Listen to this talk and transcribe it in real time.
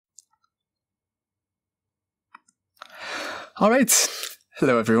All right.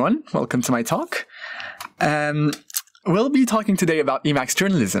 Hello, everyone. Welcome to my talk. We'll be talking today about Emacs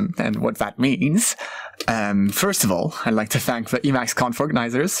journalism and what that means. First of all, I'd like to thank the EmacsConf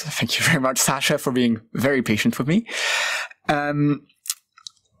organizers. Thank you very much, Sasha, for being very patient with me.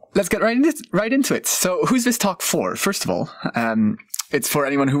 Let's get right into it. So who's this talk for? First of all, it's for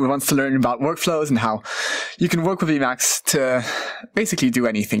anyone who wants to learn about workflows and how you can work with Emacs to basically do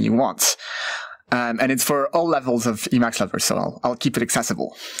anything you want. And it's for all levels of Emacs lovers, so I'll keep it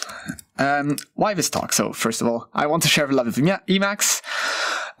accessible. Why this talk? So first of all, I want to share the love of Emacs.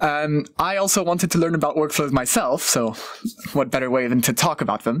 I also wanted to learn about workflows myself, so what better way than to talk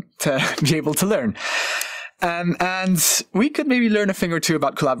about them, to be able to learn. And we could maybe learn a thing or two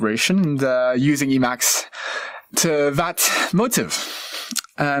about collaboration and using Emacs to that motive.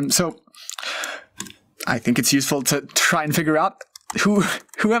 So I think it's useful to try and figure out who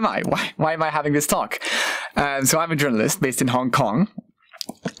am I? Why am I having this talk? So I'm a journalist based in Hong Kong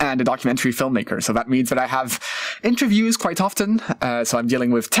and a documentary filmmaker. So that means that I have interviews quite often. So I'm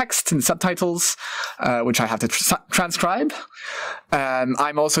dealing with text and subtitles, which I have to transcribe.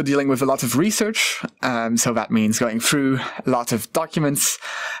 I'm also dealing with a lot of research. So that means going through a lot of documents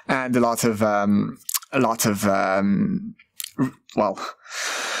and a lot of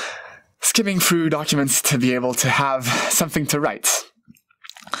skimming through documents to be able to have something to write.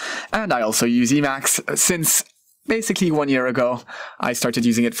 And I also use Emacs since basically 1 year ago. I started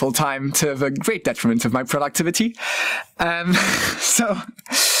using it full time to the great detriment of my productivity. So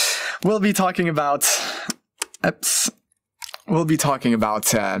we'll be talking about,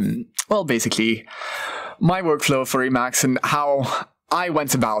 well, basically my workflow for Emacs and how I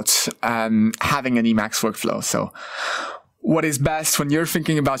went about having an Emacs workflow. So what is best when you're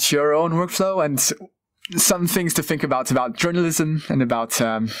thinking about your own workflow, and some things to think about journalism and about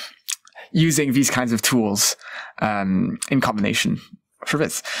using these kinds of tools in combination for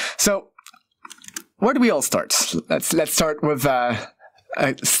this. So where do we all start? Let's start with a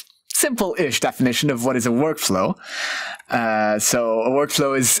simple-ish definition of what is a workflow. So a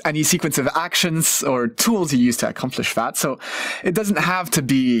workflow is any sequence of actions or tools you use to accomplish that. So it doesn't have to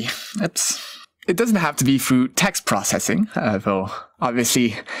be through text processing, though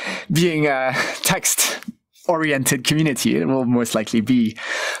obviously being a text-oriented community, it will most likely be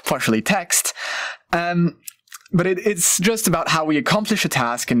partially text. But it's just about how we accomplish a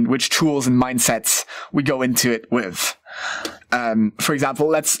task and which tools and mindsets we go into it with. For example,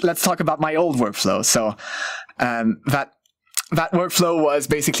 let's talk about my old workflow. So that workflow was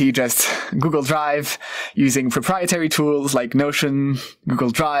basically just Google Drive using proprietary tools like Notion, Google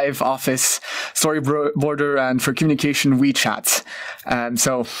Drive, Office, Storyboarder, and for communication, WeChat.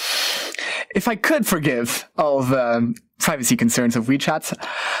 So if I could forgive all the privacy concerns of WeChat,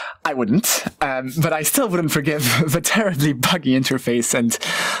 I wouldn't. But I still wouldn't forgive the terribly buggy interface, and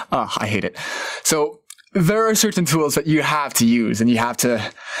I hate it. So there are certain tools that you have to use, and you have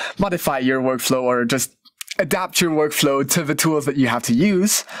to modify your workflow or just adapt your workflow to the tools that you have to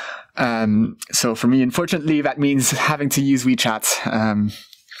use. So for me, unfortunately, that means having to use WeChat.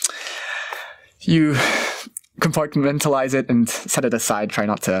 You compartmentalize it and set it aside. Try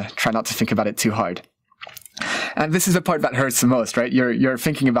not to think about it too hard. And this is the part that hurts the most, right? You're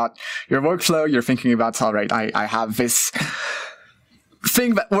thinking about your workflow. You're thinking about, all right, I have this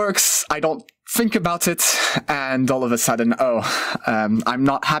thing that works. I don't think about it, and all of a sudden, I'm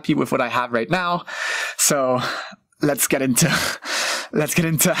not happy with what I have right now. So let's get into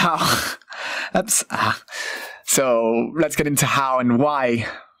how. So let's get into how and why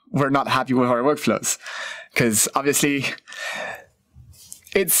we're not happy with our workflows, because obviously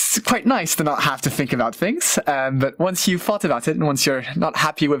it's quite nice to not have to think about things. But once you've thought about it and once you're not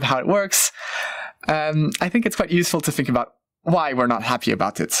happy with how it works, I think it's quite useful to think about why we're not happy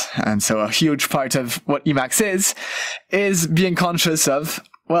about it. And so a huge part of what Emacs is being conscious of,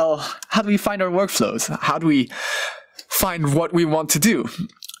 well, how do we find our workflows? How do we find what we want to do?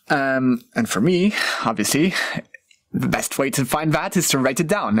 And for me, obviously, the best way to find that is to write it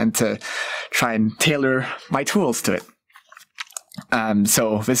down and to try and tailor my tools to it.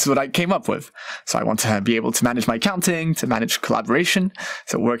 So this is what I came up with. So I want to be able to manage my accounting, to manage collaboration,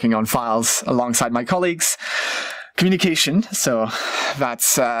 so working on files alongside my colleagues. Communication, so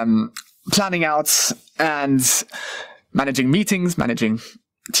that's planning out and managing meetings, managing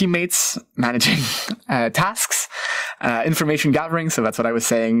teammates, managing tasks, information gathering, so that's what I was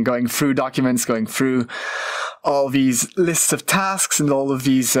saying, going through documents, going through all these lists of tasks and all of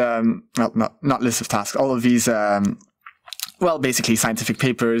these, not lists of tasks, all of these, basically scientific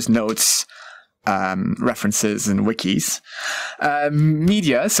papers, notes, references and wikis.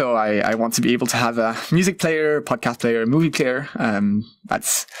 Media, so I want to be able to have a music player, podcast player, movie player.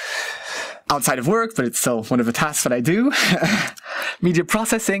 That's outside of work, but it's still one of the tasks that I do. Media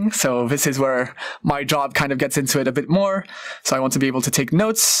processing, so this is where my job kind of gets into it a bit more. So I want to be able to take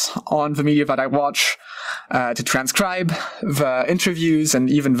notes on the media that I watch, to transcribe the interviews and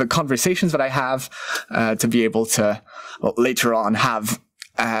even the conversations that I have, to be able to, well, later on have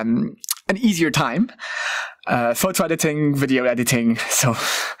an easier time. Photo editing, video editing. So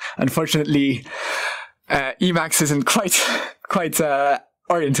unfortunately, Emacs isn't quite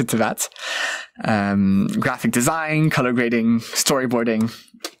oriented to that. Graphic design, color grading, storyboarding.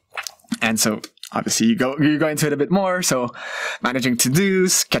 And so obviously you go into it a bit more. So managing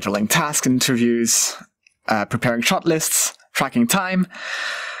to-dos, scheduling tasks, interviews, preparing shot lists, tracking time,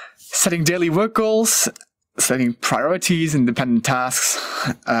 setting daily work goals, setting priorities, independent tasks,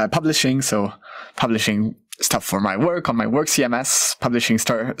 publishing. So publishing stuff for my work on my work CMS, publishing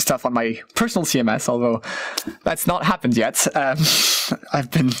stuff on my personal CMS, although that's not happened yet.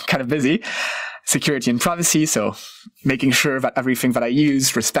 I've been kind of busy. Security and privacy, so making sure that everything that I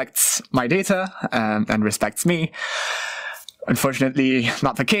use respects my data and respects me. Unfortunately,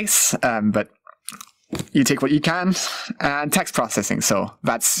 not the case, but you take what you can. And text processing, so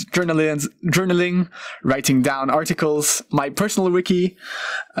that's journaling, writing down articles, my personal wiki,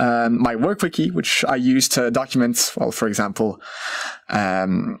 my work wiki, which I use to document, well, for example,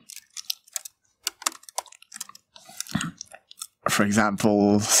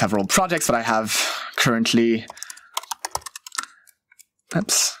 several projects that I have currently.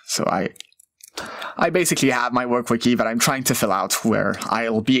 Oops. So I basically have my work wiki that I'm trying to fill out, where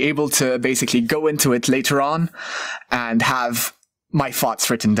I'll be able to basically go into it later on and have my thoughts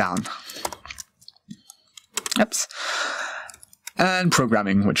written down. Oops. And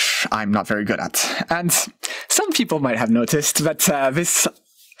programming, which I'm not very good at. And some people might have noticed that this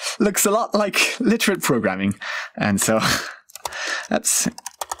looks a lot like Literate programming. And so, oops.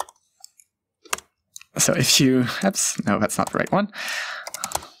 So if you, oops, no, that's not the right one.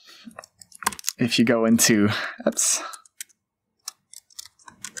 If you go into,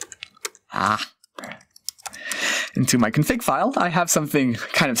 into my config file, I have something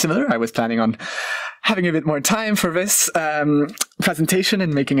kind of similar. I was planning on having a bit more time for this presentation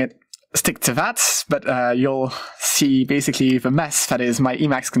and making it stick to that, but you'll see basically the mess that is my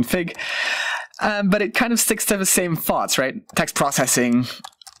Emacs config. But it kind of sticks to the same thoughts, right? Text processing,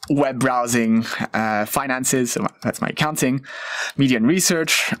 web browsing, finances, so that's my accounting, media and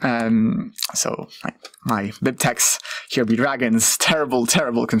research. So my BibTeX, here be dragons, terrible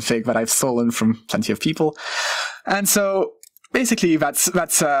config that I've stolen from plenty of people. And so basically that's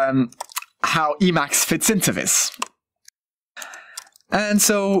how Emacs fits into this. And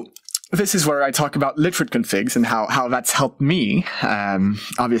so this is where I talk about Literate configs and how that's helped me.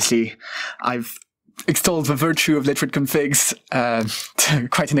 Obviously, I've extolled the virtue of Literate configs to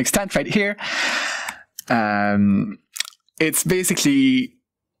quite an extent right here. It's basically,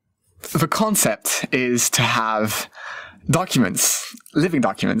 the concept is to have documents, living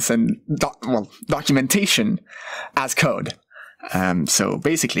documents, and documentation as code. So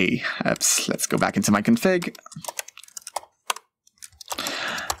basically, let's go back into my config.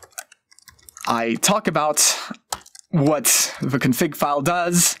 I talk about what the config file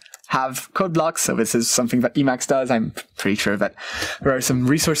does, have code blocks. So this is something that Emacs does. I'm pretty sure that there are some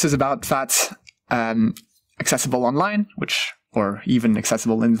resources about that accessible online, or even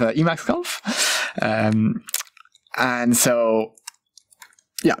accessible in the EmacsConf. And so,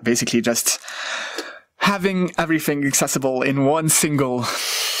 yeah, basically just having everything accessible in one single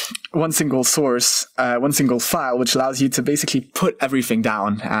source, one single file, which allows you to basically put everything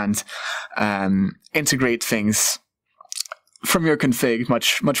down and integrate things from your config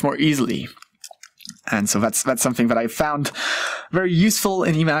much more easily. And so that's something that I found very useful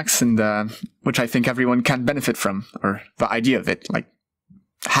in Emacs, and which I think everyone can benefit from, or the idea of it, like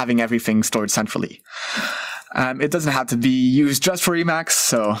having everything stored centrally. It doesn't have to be used just for Emacs,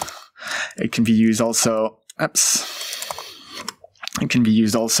 so it can be used also. It can be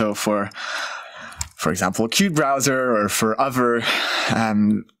used also for example, Qt browser, or for other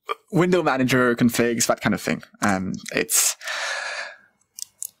window manager configs, that kind of thing. It's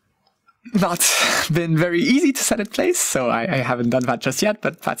not been very easy to set in place, so I haven't done that just yet,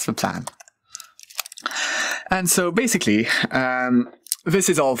 but that's the plan. And so basically, this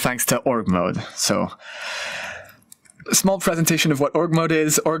is all thanks to org mode. So a small presentation of what org mode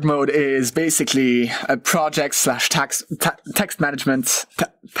is. Org mode is basically a project / text management,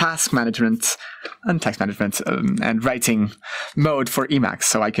 task management, and text management, and writing mode for Emacs.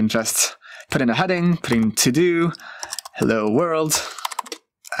 So I can just put in a heading, put in to do, hello world,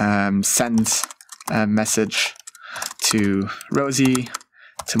 send a message to Rosie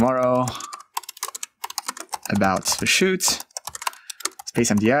tomorrow about the shoot, space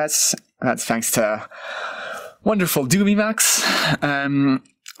MDS. That's thanks to wonderful Doom Emacs.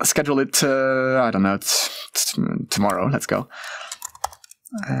 Schedule it to, I don't know, tomorrow. Let's go.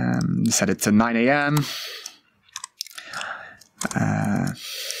 Set it to 9 a.m.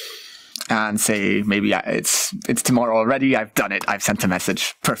 And say maybe it's tomorrow already. I've done it. I've sent a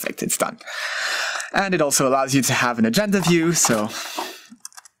message. Perfect. It's done. And it also allows you to have an agenda view. So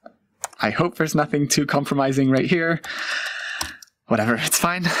I hope there's nothing too compromising right here. Whatever, it's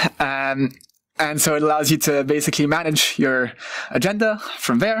fine. And so it allows you to basically manage your agenda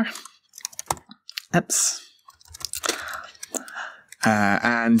from there. Oops.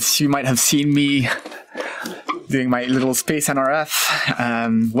 And you might have seen me doing my little space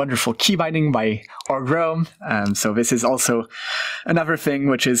NRF, wonderful key binding by org-roam. So this is also another thing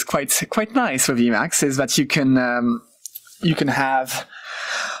which is quite nice with Emacs, is that you can have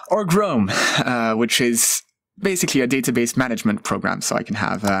org-roam, which is basically a database management program. So I can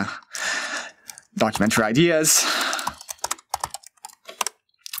have documentary ideas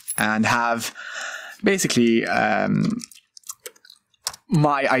and have basically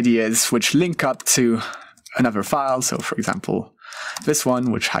my ideas which link up to another file. So for example, this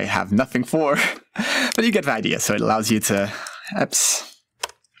one, which I have nothing for, but you get the idea. So it allows you to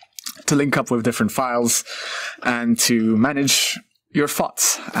link up with different files and to manage your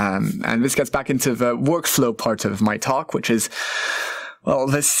thoughts. And this gets back into the workflow part of my talk, which is, well,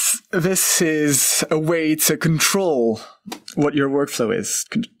 this is a way to control what your workflow is,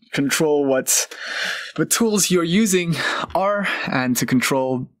 control what the tools you're using are, and to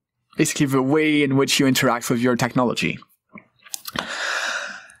control basically the way in which you interact with your technology.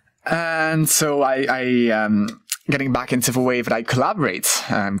 And so getting back into the way that I collaborate,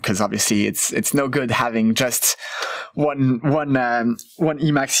 because obviously it's no good having just one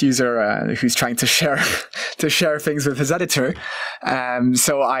Emacs user who's trying to share things with his editor.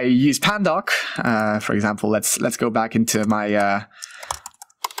 So I use Pandoc. For example, let's go back into my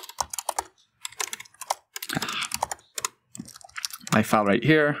my file right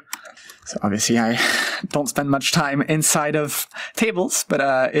here. So obviously I don't spend much time inside of tables, but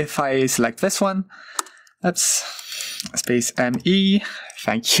if I select this one, space ME,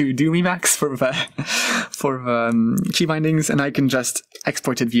 thank you Doom Emacs for the key bindings, and I can just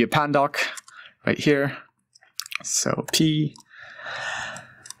export it via Pandoc right here. So P,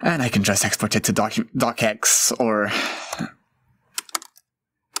 and I can just export it to docx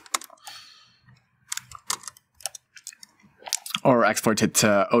or export it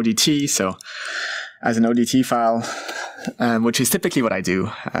to ODT, so as an ODT file, which is typically what I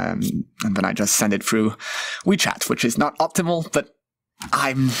do, and then I just send it through WeChat, which is not optimal, but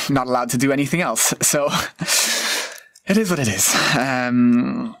I'm not allowed to do anything else, so it is what it is.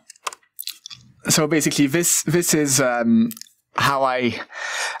 So basically, this is how I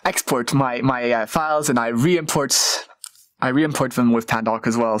export my files, and I re-import them with Pandoc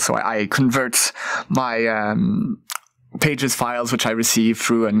as well. So I convert my pages files, which I receive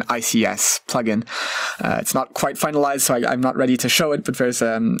through an ICS plugin. It's not quite finalized, so I'm not ready to show it, but there's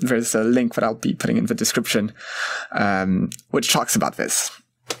a link that I'll be putting in the description, which talks about this.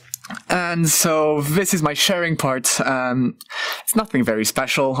 And so this is my sharing part. It's nothing very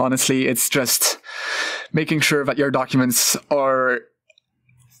special, honestly. It's just making sure that your documents are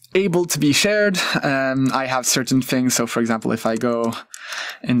able to be shared. I have certain things. So for example, if I go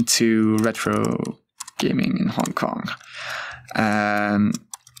into retro gaming in Hong Kong,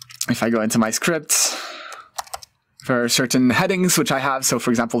 if I go into my script, there are certain headings which I have. So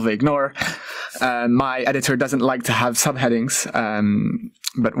for example, the ignore. My editor doesn't like to have subheadings,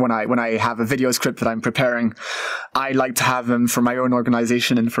 but when I have a video script that I'm preparing, I like to have them for my own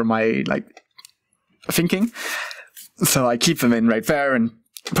organization and for my thinking. So I keep them in right there and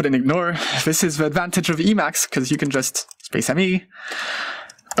put in ignore. This is the advantage of Emacs, because you can just space ME,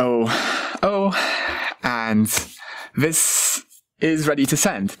 and this is ready to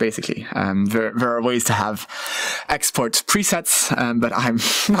send, basically. There are ways to have export presets, but I'm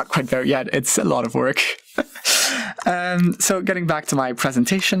not quite there yet. It's a lot of work. So getting back to my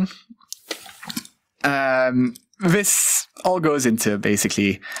presentation, this all goes into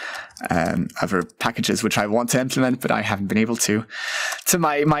basically other packages which I want to implement, but I haven't been able to. So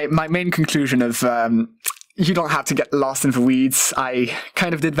my main conclusion of you don't have to get lost in the weeds. I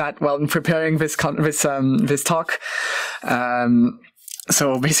kind of did that while preparing this talk.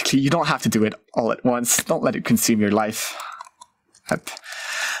 So basically, you don't have to do it all at once. Don't let it consume your life.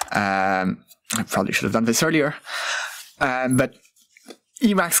 I probably should have done this earlier. But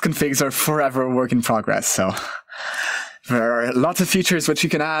Emacs configs are forever a work in progress. So there are lots of features which you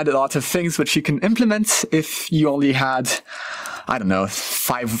can add, a lot of things which you can implement if you only had, I don't know,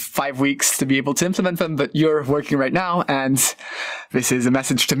 five weeks to be able to implement them, but you're working right now, and this is a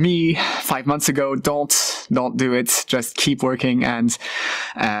message to me 5 months ago. Don't do it. Just keep working, and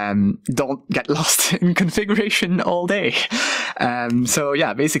don't get lost in configuration all day. So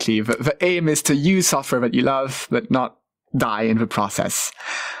yeah, basically the aim is to use software that you love, but not die in the process.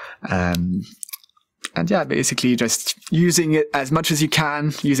 And yeah, basically just using it as much as you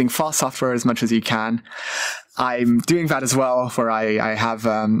can, using fast software as much as you can. I'm doing that as well, where I have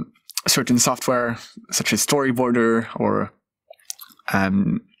certain software such as Storyboarder or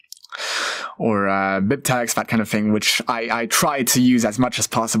BibTeX, that kind of thing, which I try to use as much as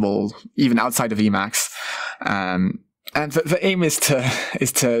possible, even outside of Emacs. And the aim is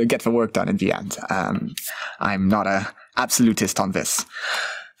to get the work done in the end. I'm not an absolutist on this.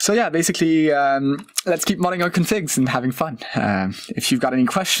 So yeah, basically, let's keep modding our configs and having fun. If you've got any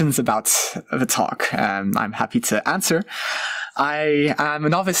questions about the talk, I'm happy to answer. I am a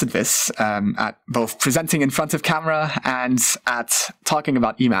novice at this, at both presenting in front of camera and at talking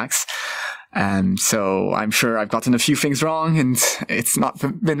about Emacs. So I'm sure I've gotten a few things wrong, and it's not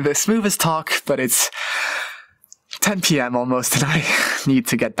been the smoothest talk, but it's 10 p.m. almost, and I need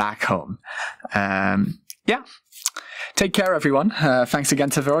to get back home. Yeah. Take care, everyone. Thanks again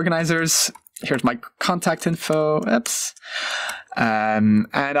to the organizers. Here's my contact info. Oops. And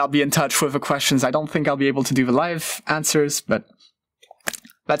I'll be in touch with the questions. I don't think I'll be able to do the live answers, but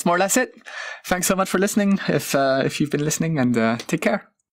that's more or less it. Thanks so much for listening, if you've been listening, and take care.